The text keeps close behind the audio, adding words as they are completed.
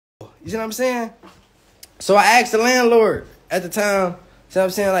You see what I'm saying? So I asked the landlord at the time, see what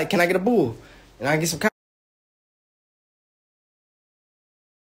I'm saying, like, can I get a bull? And I get some cows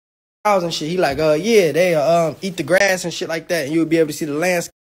and shit. He like, yeah, they eat the grass and shit like that, and you would be able to see the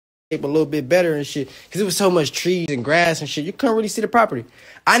landscape a little bit better and shit. Cause it was so much trees and grass and shit. You couldn't really see the property.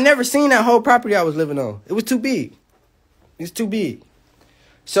 I never seen that whole property I was living on. It was too big. It's too big.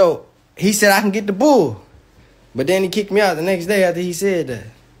 So he said I can get the bull. But then he kicked me out the next day after he said that.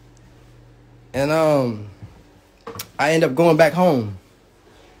 And I ended up going back home.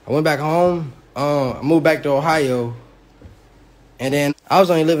 I went back home. I moved back to Ohio. And then I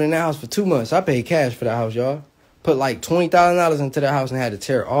was only living in that house for 2 months. I paid cash for that house, y'all. Put like $20,000 into that house and had to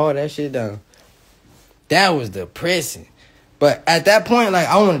tear all that shit down. That was depressing. But at that point, like,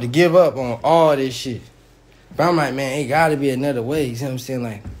 I wanted to give up on all this shit. But I'm like, man, it gotta be another way. You see what I'm saying?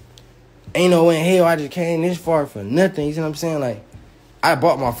 Like, ain't no way in hell I just came this far for nothing. You see what I'm saying? Like, I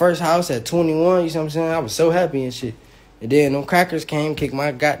bought my first house at 21. You see what I'm saying? I was so happy and shit. And then them crackers came, kicked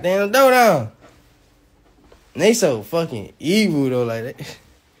my goddamn door down. And they so fucking evil, though, like that.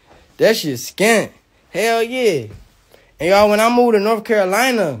 That shit scant. Hell yeah. And y'all, when I moved to North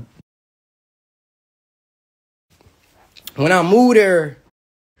Carolina, when I moved there,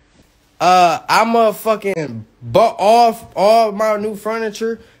 I motherfucking bought off all my new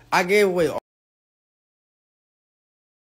furniture. I gave away